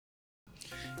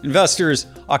Investors,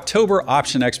 October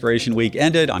option expiration week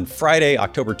ended on Friday,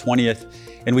 October 20th,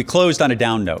 and we closed on a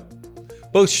down note.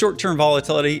 Both short-term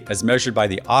volatility, as measured by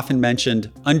the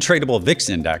often-mentioned untradeable VIX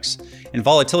index, and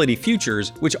volatility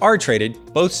futures, which are traded,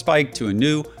 both spiked to a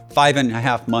new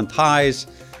 5.5-month highs,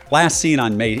 last seen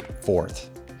on May 4th.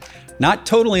 Not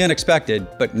totally unexpected,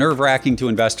 but nerve-wracking to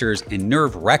investors and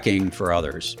nerve-wrecking for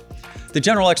others. The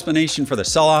general explanation for the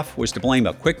sell-off was to blame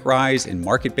a quick rise in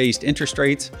market-based interest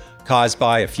rates caused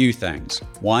by a few things.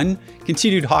 1,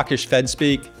 continued hawkish Fed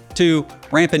speak. 2,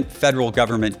 rampant federal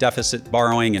government deficit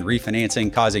borrowing and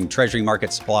refinancing causing Treasury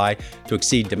market supply to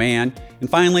exceed demand. And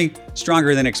finally,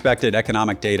 stronger than expected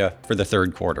economic data for the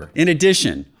third quarter. In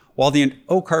addition, while the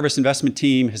Oak Harvest investment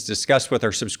team has discussed with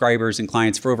our subscribers and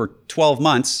clients for over 12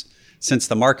 months since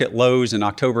the market lows in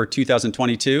October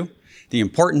 2022, the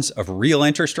importance of real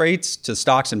interest rates to the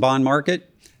stocks and bond market,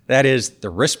 that is, the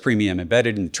risk premium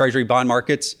embedded in the Treasury bond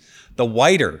markets, the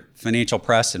wider financial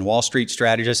press and Wall Street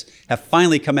strategists have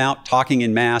finally come out talking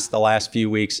en masse the last few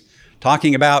weeks,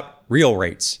 talking about real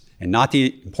rates and not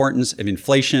the importance of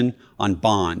inflation on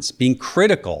bonds, being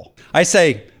critical. I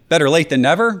say better late than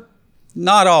never,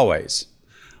 not always.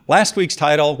 Last week's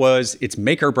title was It's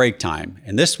Make or Break Time.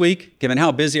 And this week, given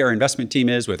how busy our investment team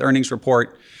is with earnings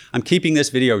report, I'm keeping this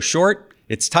video short.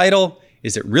 Its title,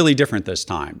 Is It Really Different This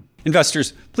Time?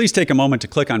 Investors, please take a moment to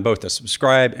click on both the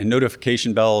subscribe and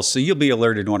notification bells so you'll be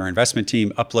alerted when our investment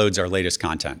team uploads our latest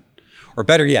content. Or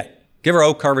better yet, give our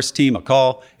Oak Harvest team a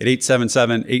call at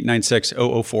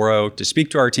 877-896-0040 to speak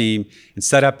to our team and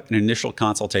set up an initial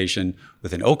consultation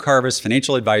with an Oak Harvest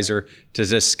financial advisor to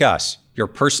discuss your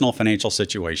personal financial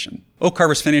situation. Oak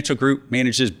Harvest Financial Group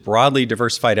manages broadly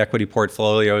diversified equity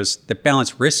portfolios that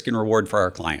balance risk and reward for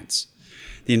our clients.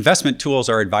 The investment tools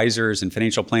our advisors and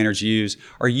financial planners use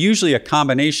are usually a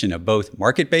combination of both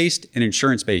market-based and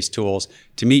insurance-based tools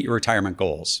to meet your retirement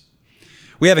goals.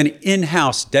 We have an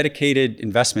in-house dedicated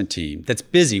investment team that's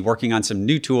busy working on some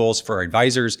new tools for our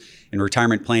advisors and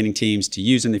retirement planning teams to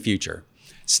use in the future.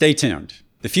 Stay tuned.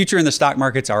 The future in the stock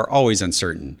markets are always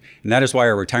uncertain, and that is why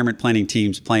our retirement planning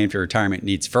teams plan for your retirement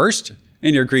needs first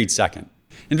and your greed second.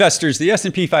 Investors, the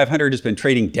S&P 500 has been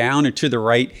trading down and to the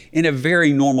right in a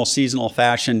very normal seasonal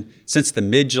fashion since the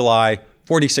mid-July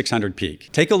 4,600 peak.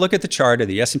 Take a look at the chart of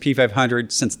the S&P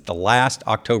 500 since the last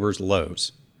October's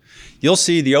lows. You'll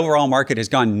see the overall market has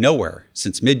gone nowhere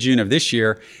since mid-June of this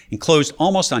year and closed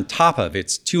almost on top of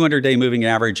its 200-day moving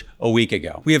average a week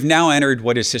ago. We have now entered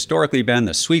what has historically been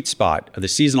the sweet spot of the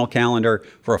seasonal calendar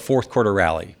for a fourth quarter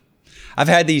rally. I've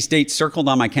had these dates circled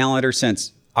on my calendar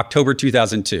since October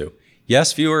 2002.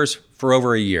 Yes, viewers, for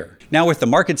over a year. Now with the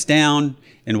markets down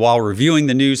and while reviewing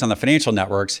the news on the financial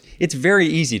networks, it's very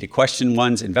easy to question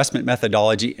one's investment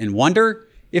methodology and wonder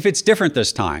if it's different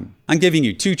this time. I'm giving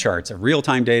you 2 charts of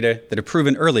real-time data that have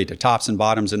proven early to tops and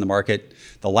bottoms in the market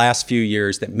the last few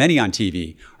years that many on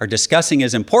TV are discussing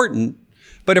as important,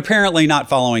 but apparently not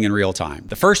following in real time.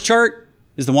 The first chart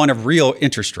is the one of real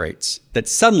interest rates that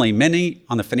suddenly many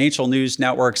on the financial news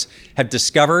networks have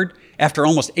discovered after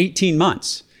almost 18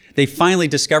 months. They finally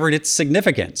discovered its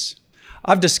significance.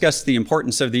 I've discussed the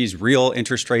importance of these real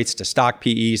interest rates to stock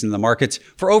PEs in the markets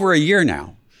for over a year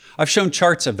now. I've shown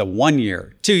charts of the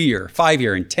 1-year, 2-year,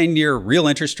 5-year, and 10-year real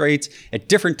interest rates at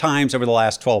different times over the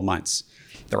last 12 months.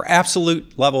 Their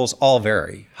absolute levels all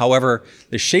vary. However,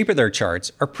 the shape of their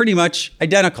charts are pretty much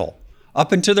identical,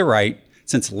 up and to the right,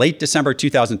 since late December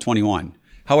 2021.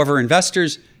 However,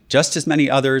 investors, just as many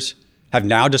others, have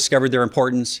now discovered their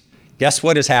importance. Guess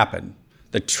what has happened?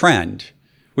 The trend,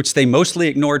 which they mostly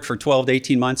ignored for 12 to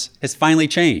 18 months, has finally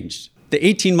changed. The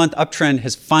 18-month uptrend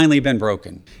has finally been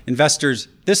broken. Investors,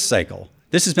 this cycle,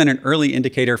 this has been an early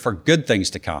indicator for good things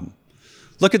to come.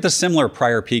 Look at the similar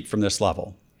prior peak from this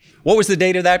level. What was the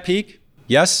date of that peak?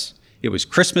 Yes, it was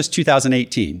Christmas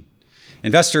 2018.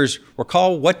 Investors,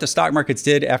 recall what the stock markets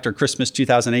did after Christmas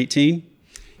 2018?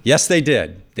 Yes, they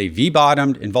did. They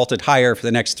V-bottomed and vaulted higher for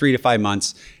the next 3 to 5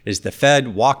 months as the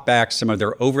Fed walked back some of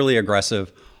their overly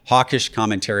aggressive, hawkish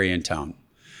commentary and tone.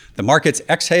 The markets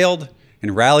exhaled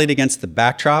and rallied against the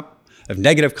backdrop of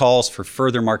negative calls for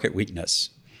further market weakness.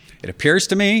 It appears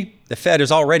to me the Fed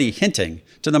is already hinting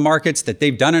to the markets that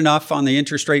they've done enough on the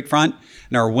interest rate front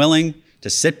and are willing to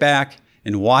sit back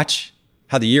and watch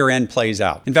how the year end plays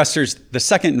out. Investors, the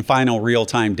second and final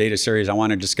real-time data series I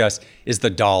want to discuss is the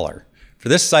dollar. For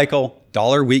this cycle,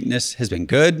 dollar weakness has been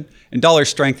good and dollar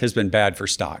strength has been bad for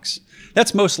stocks.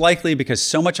 That's most likely because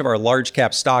so much of our large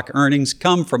cap stock earnings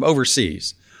come from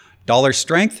overseas. Dollar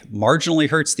strength marginally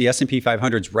hurts the S&P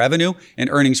 500's revenue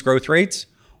and earnings growth rates,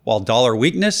 while dollar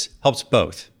weakness helps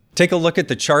both. Take a look at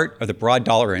the chart of the broad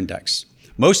dollar index.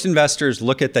 Most investors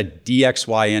look at the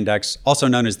DXY index, also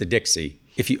known as the DXY.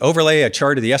 If you overlay a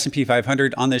chart of the S&P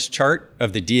 500 on this chart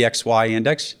of the DXY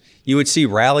index, you would see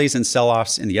rallies and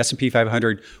sell-offs in the S&P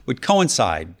 500 would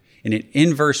coincide in an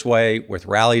inverse way with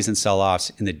rallies and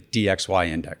sell-offs in the DXY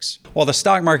index. While the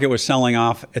stock market was selling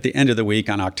off at the end of the week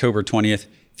on October 20th,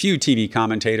 few TV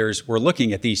commentators were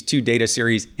looking at these two data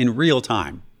series in real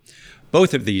time.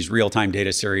 Both of these real-time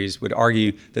data series would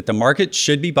argue that the market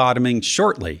should be bottoming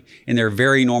shortly in their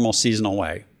very normal seasonal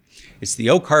way. It's the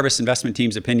Oak Harvest investment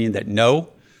team's opinion that no,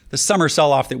 the summer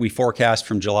sell-off that we forecast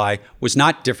from July was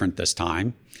not different this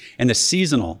time, and the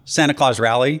seasonal Santa Claus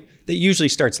rally that usually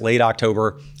starts late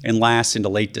October and lasts into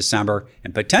late December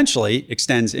and potentially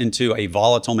extends into a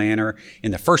volatile manner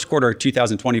in the first quarter of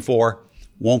 2024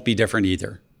 won't be different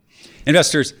either.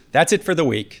 Investors, that's it for the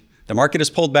week. The market has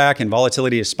pulled back and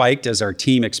volatility has spiked as our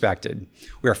team expected.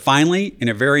 We are finally in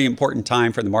a very important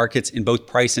time for the markets in both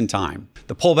price and time.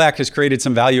 The pullback has created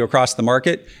some value across the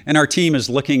market, and our team is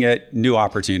looking at new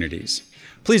opportunities.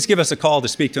 Please give us a call to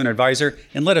speak to an advisor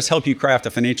and let us help you craft a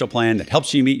financial plan that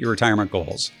helps you meet your retirement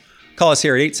goals. Call us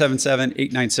here at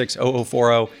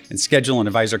 877-896-0040 and schedule an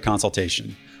advisor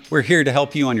consultation. We're here to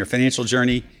help you on your financial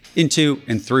journey into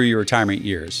and through your retirement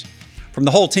years. From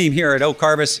the whole team here at Oak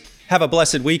Harvest, have a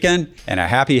blessed weekend and a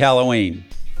happy Halloween.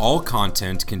 All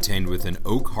content contained within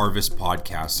Oak Harvest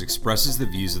podcast expresses the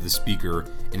views of the speaker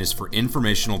and is for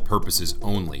informational purposes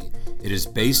only. It is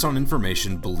based on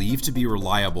information believed to be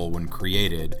reliable when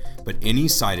created, but any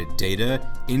cited data,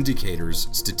 indicators,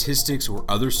 statistics, or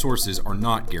other sources are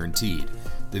not guaranteed.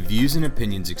 The views and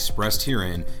opinions expressed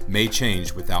herein may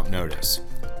change without notice.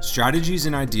 Strategies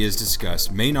and ideas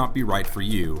discussed may not be right for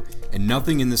you, and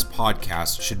nothing in this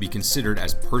podcast should be considered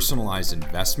as personalized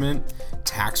investment,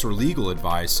 tax or legal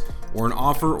advice, or an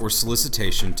offer or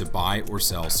solicitation to buy or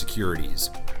sell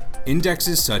securities.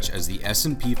 Indexes such as the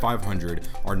S&P 500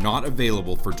 are not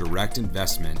available for direct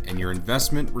investment, and your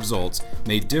investment results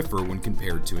may differ when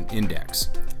compared to an index.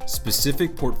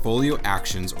 Specific portfolio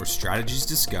actions or strategies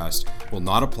discussed will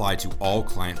not apply to all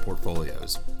client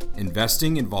portfolios.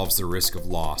 Investing involves the risk of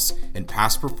loss, and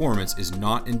past performance is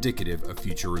not indicative of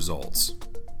future results.